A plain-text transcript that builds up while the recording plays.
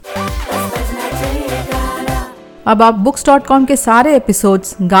अब आप books.com के सारे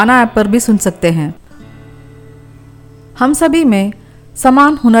एपिसोड्स गाना ऐप पर भी सुन सकते हैं। हम सभी में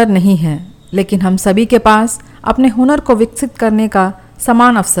समान हुनर नहीं है, लेकिन हम सभी के पास अपने हुनर को विकसित करने का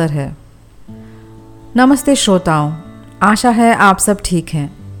समान अवसर है। नमस्ते श्रोताओं, आशा है आप सब ठीक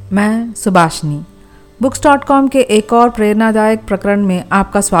हैं। मैं सुभाषिनी books.com के एक और प्रेरणादायक प्रकरण में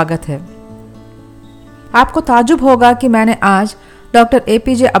आपका स्वागत है। आपको ताज्जुब होगा कि मैंने आज डॉक्टर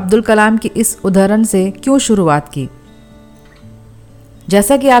APJ अब्दुल कलाम की इस उद्धरण से क्यों शुरुआत की।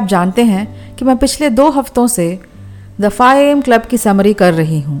 जैसा कि आप जानते हैं कि मैं पिछले 2 हफ्तों से द 5 AM क्लब की समरी कर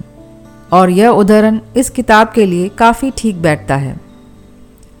रही हूँ और यह उद्धरण इस किताब के लिए काफ़ी ठीक बैठता है।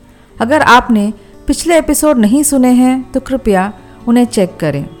 अगर आपने पिछले एपिसोड नहीं सुने हैं तो कृपया उन्हें चेक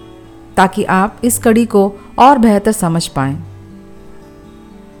करें ताकि आप इस कड़ी को और बेहतर समझ पाएं।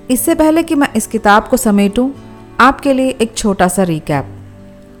 इससे पहले कि मैं इस किताब को समेटूं, आपके लिए एक छोटा सा रिकैप।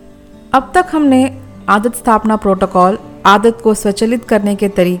 अब तक हमने आदत स्थापना प्रोटोकॉल, आदत को स्वचालित करने के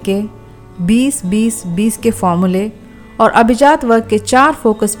तरीके, 20-20-20 के फॉर्मूले और अभिजात वर्ग के 4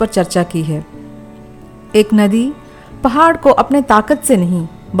 फोकस पर चर्चा की है। एक नदी पहाड़ को अपने ताकत से नहीं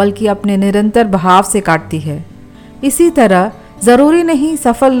बल्कि अपने निरंतर बहाव से काटती है। इसी तरह ज़रूरी नहीं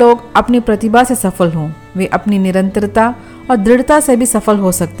सफल लोग अपनी प्रतिभा से सफल हों, वे अपनी निरंतरता और दृढ़ता से भी सफल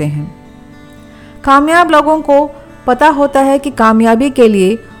हो सकते हैं। कामयाब लोगों को पता होता है कि कामयाबी के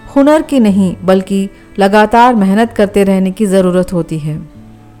लिए हुनर की नहीं बल्कि लगातार मेहनत करते रहने की ज़रूरत होती है।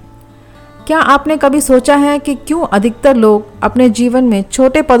 क्या आपने कभी सोचा है कि क्यों अधिकतर लोग अपने जीवन में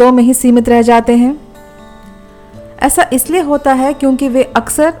छोटे पदों में ही सीमित रह जाते हैं? ऐसा इसलिए होता है क्योंकि वे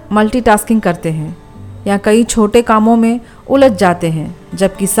अक्सर मल्टीटास्किंग करते हैं या कई छोटे कामों में उलझ जाते हैं,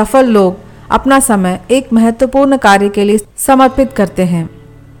 जबकि सफल लोग अपना समय एक महत्वपूर्ण कार्य के लिए समर्पित करते हैं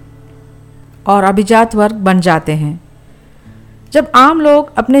और अभिजात वर्ग बन जाते हैं। जब आम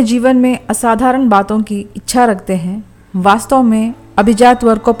लोग अपने जीवन में असाधारण बातों की इच्छा रखते हैं, वास्तव में अभिजात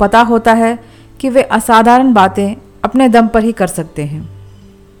वर्ग को पता होता है कि वे असाधारण बातें अपने दम पर ही कर सकते हैं।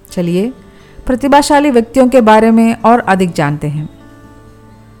 चलिए प्रतिभाशाली व्यक्तियों के बारे में और अधिक जानते हैं।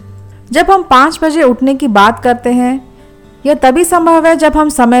 जब हम 5 बजे उठने की बात करते हैं, यह तभी संभव है जब हम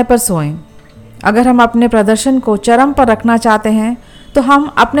समय पर सोएं। अगर हम अपने प्रदर्शन को चरम पर रखना चाहते हैं तो हम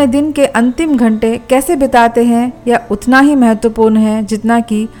अपने दिन के अंतिम घंटे कैसे बिताते हैं यह उतना ही महत्वपूर्ण है जितना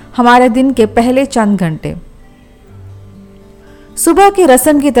कि हमारे दिन के पहले चंद घंटे। सुबह की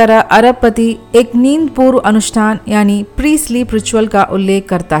रस्म की तरह अरबपति एक नींद पूर्व अनुष्ठान यानी प्री स्लीप रिचुअल का उल्लेख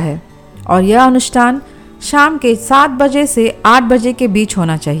करता है और यह अनुष्ठान शाम के 7 बजे से 8 बजे के बीच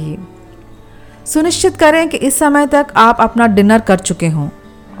होना चाहिए। सुनिश्चित करें कि इस समय तक आप अपना डिनर कर चुके हों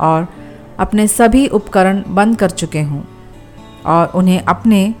और अपने सभी उपकरण बंद कर चुके हों और उन्हें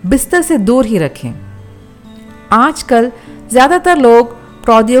अपने बिस्तर से दूर ही रखें। आजकल ज़्यादातर लोग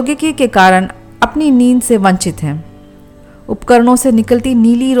प्रौद्योगिकी के कारण अपनी नींद से वंचित हैं। उपकरणों से निकलती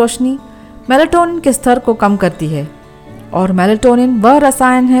नीली रोशनी मेलाटोनिन के स्तर को कम करती है और मेलाटोनिन वह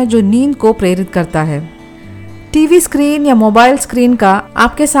रसायन है जो नींद को प्रेरित करता है। टीवी स्क्रीन या मोबाइल स्क्रीन का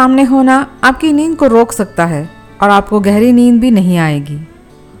आपके सामने होना आपकी नींद को रोक सकता है और आपको गहरी नींद भी नहीं आएगी।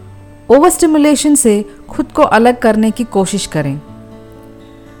 ओवर स्टिमुलेशन से खुद को अलग करने की कोशिश करें।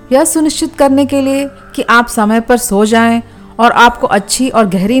 यह सुनिश्चित करने के लिए कि आप समय पर सो जाएं और आपको अच्छी और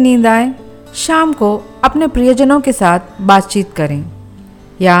गहरी नींद आए, शाम को अपने प्रियजनों के साथ बातचीत करें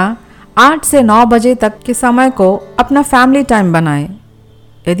या 8 से 9 बजे तक के समय को अपना फैमिली टाइम बनाएं।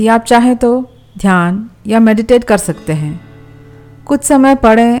 यदि आप चाहें तो ध्यान या मेडिटेट कर सकते हैं। कुछ समय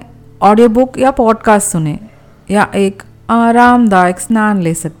पढ़ें, ऑडियो बुक या पॉडकास्ट सुनें या एक आरामदायक स्नान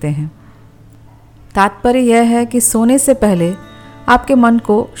ले सकते हैं। तात्पर्य यह है कि सोने से पहले आपके मन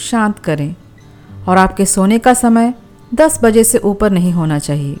को शांत करें और आपके सोने का समय 10 बजे से ऊपर नहीं होना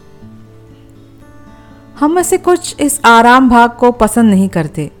चाहिए। हम में से कुछ इस आराम भाग को पसंद नहीं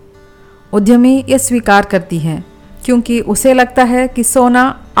करते। उद्यमी यह स्वीकार करती हैं क्योंकि उसे लगता है कि सोना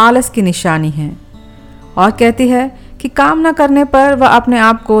आलस की निशानी है और कहती है कि काम न करने पर वह अपने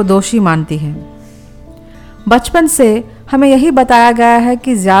आप को दोषी मानती है। बचपन से हमें यही बताया गया है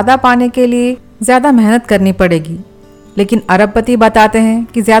कि ज़्यादा पाने के लिए ज़्यादा मेहनत करनी पड़ेगी, लेकिन अरबपति बताते हैं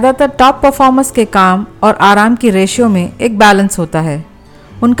कि ज़्यादातर टॉप परफॉर्मर्स के काम और आराम की रेशियो में एक बैलेंस होता है।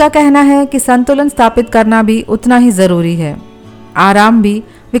 उनका कहना है कि संतुलन स्थापित करना भी उतना ही ज़रूरी है। आराम भी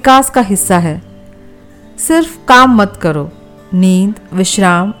विकास का हिस्सा है। सिर्फ काम मत करो, नींद,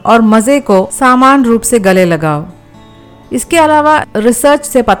 विश्राम और मज़े को समान रूप से गले लगाओ। इसके अलावा रिसर्च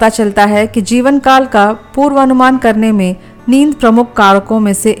से पता चलता है कि जीवन काल का पूर्वानुमान करने में नींद प्रमुख कारकों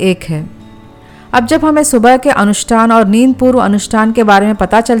में से एक है। अब जब हमें सुबह के अनुष्ठान और नींद पूर्व अनुष्ठान के बारे में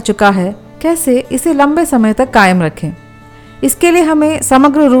पता चल चुका है, कैसे इसे लंबे समय तक कायम रखें, इसके लिए हमें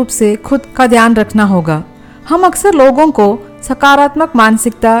समग्र रूप से खुद का ध्यान रखना होगा। हम अक्सर लोगों को सकारात्मक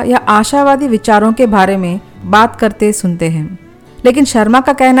मानसिकता या आशावादी विचारों के बारे में बात करते सुनते हैं, लेकिन शर्मा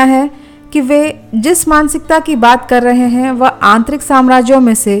का कहना है कि वे जिस मानसिकता की बात कर रहे हैं वह आंतरिक साम्राज्यों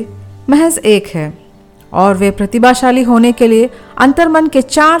में से महज एक है और वे प्रतिभाशाली होने के लिए अंतर्मन के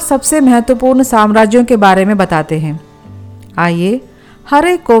 4 सबसे महत्वपूर्ण साम्राज्यों के बारे में बताते हैं। आइए हर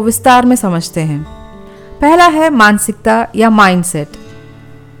एक को विस्तार में समझते हैं। पहला है मानसिकता या माइंडसेट।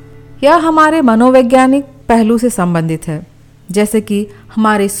 यह हमारे मनोवैज्ञानिक पहलू से संबंधित है, जैसे कि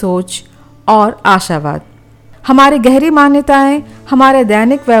हमारी सोच और आशावाद। हमारी गहरी मान्यताएं हमारे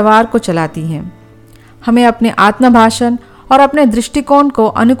दैनिक व्यवहार को चलाती हैं। हमें अपने आत्मभाषण और अपने दृष्टिकोण को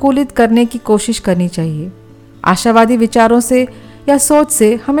अनुकूलित करने की कोशिश करनी चाहिए। आशावादी विचारों से या सोच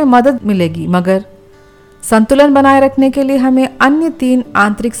से हमें मदद मिलेगी, मगर संतुलन बनाए रखने के लिए हमें अन्य 3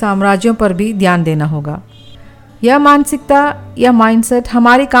 आंतरिक साम्राज्यों पर भी ध्यान देना होगा। यह मानसिकता या माइंडसेट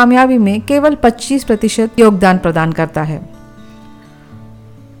हमारी कामयाबी में केवल 25% योगदान प्रदान करता है।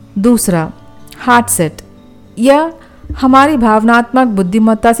 दूसरा, हार्ट सेट। यह हमारी भावनात्मक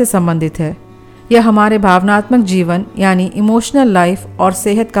बुद्धिमत्ता से संबंधित है। यह हमारे भावनात्मक जीवन यानी इमोशनल लाइफ और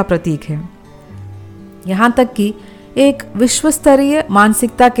सेहत का प्रतीक है। यहाँ तक कि एक विश्वस्तरीय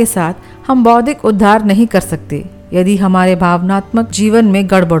मानसिकता के साथ हम बौद्धिक उद्धार नहीं कर सकते यदि हमारे भावनात्मक जीवन में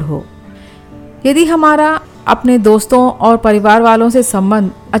गड़बड़ हो। यदि हमारा अपने दोस्तों और परिवार वालों से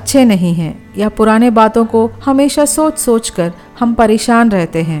संबंध अच्छे नहीं हैं या पुराने बातों को हमेशा सोच सोच कर हम परेशान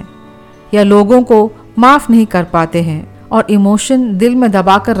रहते हैं या लोगों को माफ़ नहीं कर पाते हैं और इमोशन दिल में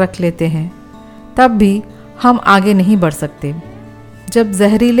दबा कर रख लेते हैं, तब भी हम आगे नहीं बढ़ सकते। जब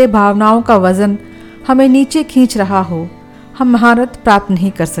जहरीले भावनाओं का वज़न हमें नीचे खींच रहा हो, हम महारत प्राप्त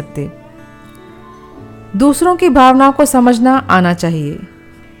नहीं कर सकते। दूसरों की भावनाओं को समझना आना चाहिए।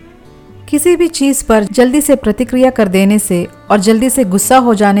 किसी भी चीज़ पर जल्दी से प्रतिक्रिया कर देने से और जल्दी से गुस्सा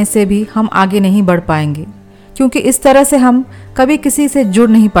हो जाने से भी हम आगे नहीं बढ़ पाएंगे, क्योंकि इस तरह से हम कभी किसी से जुड़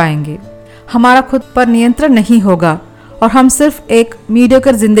नहीं पाएंगे। हमारा खुद पर नियंत्रण नहीं होगा और हम सिर्फ एक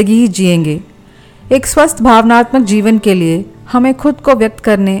मीडियोकर जिंदगी ही जिएंगे। एक स्वस्थ भावनात्मक जीवन के लिए हमें खुद को व्यक्त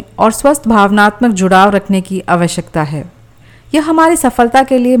करने और स्वस्थ भावनात्मक जुड़ाव रखने की आवश्यकता है। यह हमारी सफलता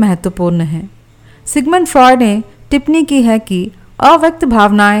के लिए महत्वपूर्ण है। सिगमंड फ्रॉयड ने टिप्पणी की है कि अव्यक्त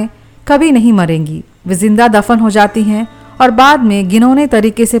भावनाएं कभी नहीं मरेंगी, वे जिंदा दफन हो जाती हैं और बाद में घिनौने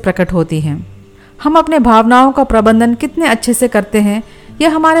तरीके से प्रकट होती हैं। हम अपने भावनाओं का प्रबंधन कितने अच्छे से करते हैं,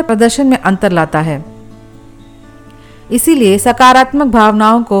 यह हमारे प्रदर्शन में अंतर लाता है। इसीलिए सकारात्मक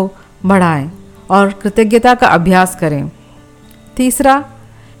भावनाओं को बढ़ाएं और कृतज्ञता का अभ्यास करें। तीसरा,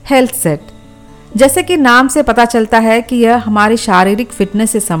 हेल्थ सेट। जैसे कि नाम से पता चलता है कि यह हमारी शारीरिक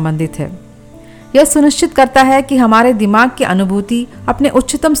फिटनेस से संबंधित है। यह सुनिश्चित करता है कि हमारे दिमाग की अनुभूति अपने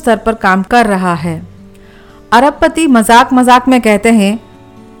उच्चतम स्तर पर काम कर रहा है। अरबपति मजाक मजाक में कहते हैं,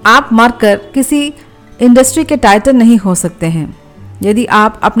 आप मरकर किसी इंडस्ट्री के टाइटन नहीं हो सकते हैं। यदि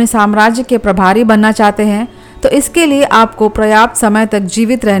आप अपने साम्राज्य के प्रभारी बनना चाहते हैं तो इसके लिए आपको पर्याप्त समय तक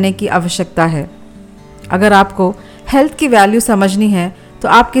जीवित रहने की आवश्यकता है। अगर आपको हेल्थ की वैल्यू समझनी है तो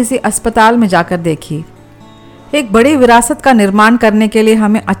आप किसी अस्पताल में जाकर देखिए। एक बड़ी विरासत का निर्माण करने के लिए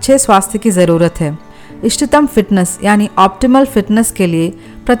हमें अच्छे स्वास्थ्य की ज़रूरत है। इष्टतम फिटनेस यानी ऑप्टिमल फिटनेस के लिए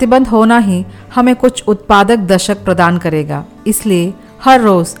प्रतिबद्ध होना ही हमें कुछ उत्पादक दशक प्रदान करेगा। इसलिए हर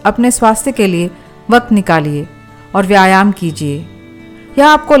रोज़ अपने स्वास्थ्य के लिए वक्त निकालिए और व्यायाम कीजिए। यह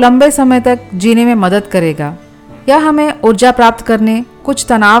आपको लंबे समय तक जीने में मदद करेगा। यह हमें ऊर्जा प्राप्त करने, कुछ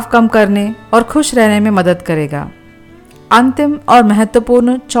तनाव कम करने और खुश रहने में मदद करेगा। अंतिम और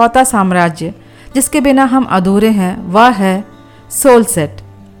महत्वपूर्ण चौथा साम्राज्य जिसके बिना हम अधूरे हैं वह है सोल सेट।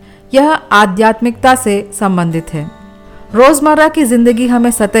 यह आध्यात्मिकता से संबंधित है। रोज़मर्रा की जिंदगी हमें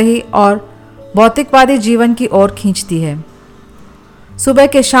सतही और भौतिकवादी जीवन की ओर खींचती है। सुबह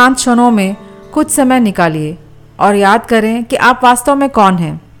के शांत क्षणों में कुछ समय निकालिए और याद करें कि आप वास्तव में कौन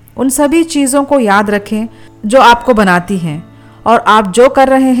हैं। उन सभी चीज़ों को याद रखें जो आपको बनाती हैं और आप जो कर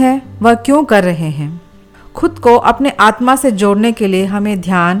रहे हैं वह क्यों कर रहे हैं। खुद को अपने आत्मा से जोड़ने के लिए हमें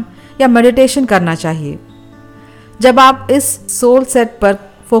ध्यान या मेडिटेशन करना चाहिए। जब आप इस सोल सेट पर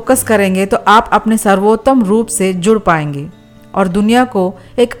फोकस करेंगे तो आप अपने सर्वोत्तम रूप से जुड़ पाएंगे और दुनिया को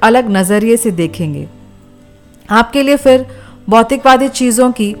एक अलग नज़रिए से देखेंगे। आपके लिए फिर भौतिकवादी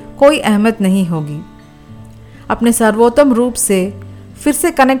चीज़ों की कोई अहमियत नहीं होगी। अपने सर्वोत्तम रूप से फिर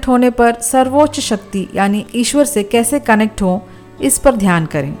से कनेक्ट होने पर सर्वोच्च शक्ति यानी ईश्वर से कैसे कनेक्ट हो, इस पर ध्यान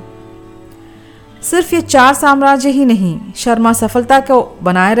करें। सिर्फ ये 4 साम्राज्य ही नहीं, शर्मा सफलता को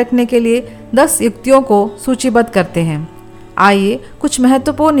बनाए रखने के लिए 10 युक्तियों को सूचीबद्ध करते हैं। आइए कुछ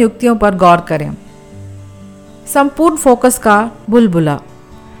महत्वपूर्ण युक्तियों पर गौर करें। संपूर्ण फोकस का बुलबुला।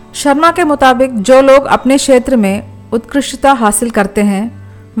 शर्मा के मुताबिक जो लोग अपने क्षेत्र में उत्कृष्टता हासिल करते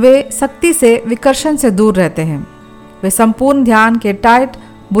हैं वे सख्ती से विकर्षण से दूर रहते हैं। वे संपूर्ण ध्यान के टाइट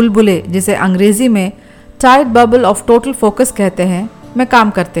बुलबुले, जिसे अंग्रेजी में tight bubble of total focus कहते हैं, में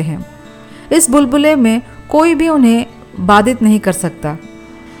काम करते हैं। इस बुलबुले में कोई भी उन्हें बाधित नहीं कर सकता।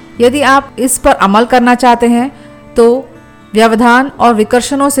 यदि आप इस पर अमल करना चाहते हैं तो व्यवधान और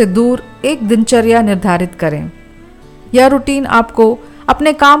विकर्षणों से दूर एक दिनचर्या निर्धारित करें। यह रूटीन आपको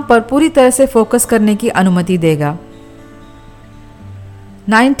अपने काम पर पूरी तरह से फोकस करने की अनुमति देगा।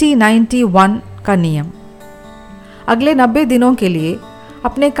 90-91 का नियम। अगले 90 दिनों के लिए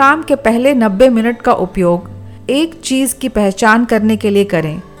अपने काम के पहले 90 मिनट का उपयोग एक चीज़ की पहचान करने के लिए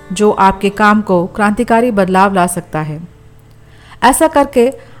करें जो आपके काम को क्रांतिकारी बदलाव ला सकता है। ऐसा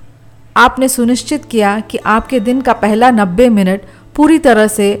करके आपने सुनिश्चित किया कि आपके दिन का पहला 90 मिनट पूरी तरह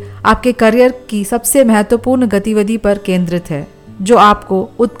से आपके करियर की सबसे महत्वपूर्ण गतिविधि पर केंद्रित है, जो आपको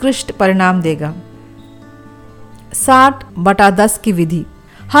उत्कृष्ट परिणाम देगा। 60/10 की विधि।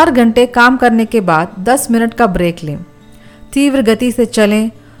 हर घंटे काम करने के बाद 10 मिनट का ब्रेक लें। तीव्र गति से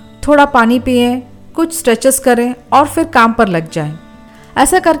चलें, थोड़ा पानी पिएं, कुछ स्ट्रेचेस करें और फिर काम पर लग जाएं।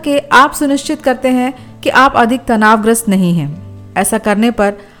 ऐसा करके आप सुनिश्चित करते हैं कि आप अधिक तनावग्रस्त नहीं हैं। ऐसा करने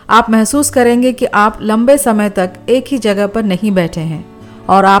पर आप महसूस करेंगे कि आप लंबे समय तक एक ही जगह पर नहीं बैठे हैं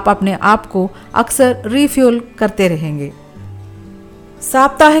और आप अपने आप को अक्सर रिफ्यूल करते रहेंगे।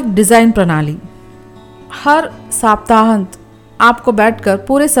 साप्ताहिक डिज़ाइन प्रणाली। हर सप्ताहांत आपको बैठकर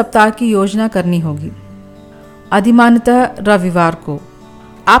पूरे सप्ताह की योजना करनी होगी। अधिमानतः रविवार को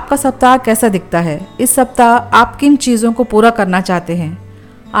आपका सप्ताह कैसा दिखता है? इस सप्ताह आप किन चीज़ों को पूरा करना चाहते हैं?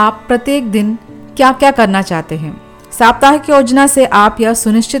 आप प्रत्येक दिन क्या क्या करना चाहते हैं? साप्ताहिक योजना से आप यह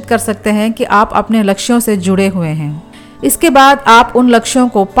सुनिश्चित कर सकते हैं कि आप अपने लक्ष्यों से जुड़े हुए हैं। इसके बाद आप उन लक्ष्यों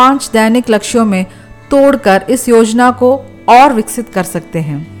को 5 दैनिक लक्ष्यों में तोड़कर इस योजना को और विकसित कर सकते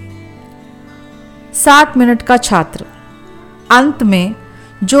हैं। 60 मिनट का छात्र। अंत में,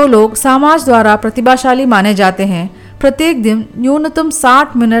 जो लोग समाज द्वारा प्रतिभाशाली माने जाते हैं प्रत्येक दिन न्यूनतम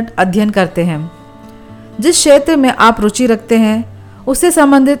 60 मिनट अध्ययन करते हैं। जिस क्षेत्र में आप रुचि रखते हैं उससे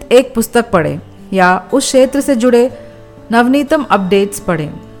संबंधित एक पुस्तक पढ़ें या उस क्षेत्र से जुड़े नवीनतम अपडेट्स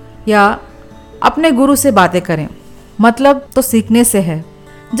पढ़ें या अपने गुरु से बातें करें। मतलब तो सीखने से है।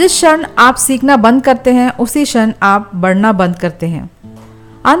 जिस क्षण आप सीखना बंद करते हैं उसी क्षण आप बढ़ना बंद करते हैं।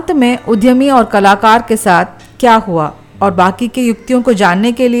 अंत में उद्यमी और कलाकार के साथ क्या हुआ और बाकी के युक्तियों को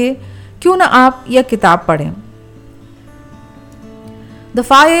जानने के लिए क्यों न आप यह किताब पढ़ें। The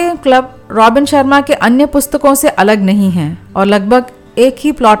 5 AM club robin Sharma के अन्य पुस्तकों से अलग नहीं है और लगभग एक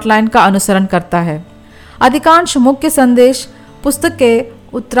ही प्लॉट लाइन का अनुसरण करता है। अधिकांश मुख्य संदेश पुस्तक के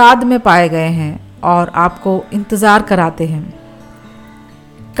उत्तरार्ध में पाए गए हैं और आपको इंतज़ार कराते हैं।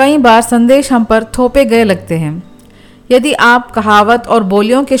 कई बार संदेश हम पर थोपे गए लगते हैं। यदि आप कहावत और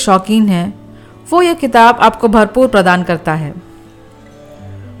बोलियों के शौकीन हैं, वो यह किताब आपको भरपूर प्रदान करता है।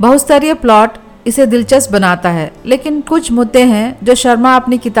 बहुस्तरीय प्लॉट इसे दिलचस्प बनाता है, लेकिन कुछ मुद्दे हैं जो शर्मा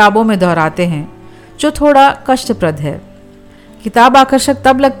अपनी किताबों में दोहराते हैं, जो थोड़ा कष्टप्रद है। किताब आकर्षक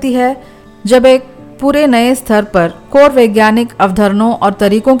तब लगती है जब एक पूरे नए स्तर पर कोर वैज्ञानिक अवधारणाओं और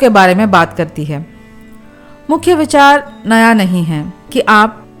तरीकों के बारे में बात करती है। मुख्य विचार नया नहीं है कि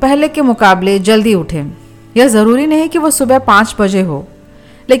आप पहले के मुकाबले जल्दी उठें। यह ज़रूरी नहीं कि वो सुबह 5 बजे हो,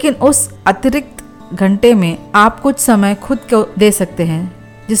 लेकिन उस अतिरिक्त घंटे में आप कुछ समय खुद को दे सकते हैं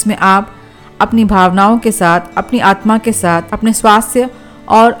जिसमें आप अपनी भावनाओं के साथ, अपनी आत्मा के साथ, अपने स्वास्थ्य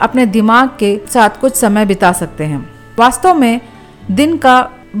और अपने दिमाग के साथ कुछ समय बिता सकते हैं। वास्तव में दिन का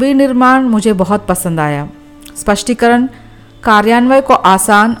विनिर्माण मुझे बहुत पसंद आया। स्पष्टीकरण कार्यान्वयन को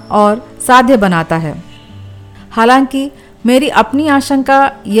आसान और साध्य बनाता है। हालांकि मेरी अपनी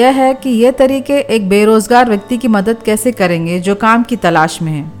आशंका यह है कि ये तरीके एक बेरोजगार व्यक्ति की मदद कैसे करेंगे जो काम की तलाश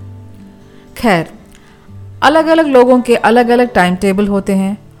में है। खैर, अलग अलग लोगों के अलग अलग टाइम टेबल होते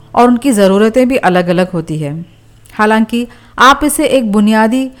हैं और उनकी ज़रूरतें भी अलग अलग होती है। हालांकि आप इसे एक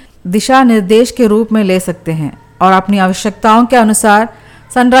बुनियादी दिशा निर्देश के रूप में ले सकते हैं और अपनी आवश्यकताओं के अनुसार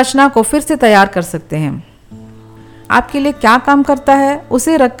संरचना को फिर से तैयार कर सकते हैं। आपके लिए क्या काम करता है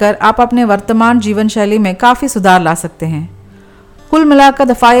उसे रखकर आप अपने वर्तमान जीवन शैली में काफ़ी सुधार ला सकते हैं। कुल मिलाकर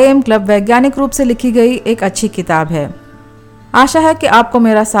द 5 AM क्लब वैज्ञानिक रूप से लिखी गई एक अच्छी किताब है। आशा है कि आपको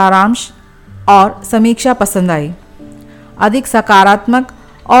मेरा सारांश और समीक्षा पसंद आई। अधिक सकारात्मक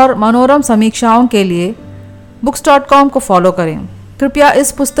और मनोरम समीक्षाओं के लिए books.com को फॉलो करें। कृपया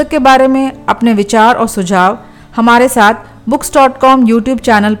इस पुस्तक के बारे में अपने विचार और सुझाव हमारे साथ books.com यूट्यूब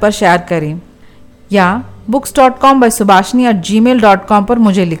चैनल पर शेयर करें या books.com/subhashini@gmail.com पर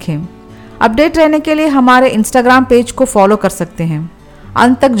मुझे लिखें। अपडेट रहने के लिए हमारे इंस्टाग्राम पेज को फॉलो कर सकते हैं।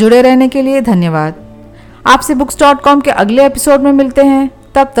 अंत तक जुड़े रहने के लिए धन्यवाद। आपसे books.com के अगले एपिसोड में मिलते हैं।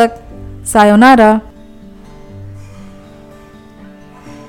 तब तक सायोनारा।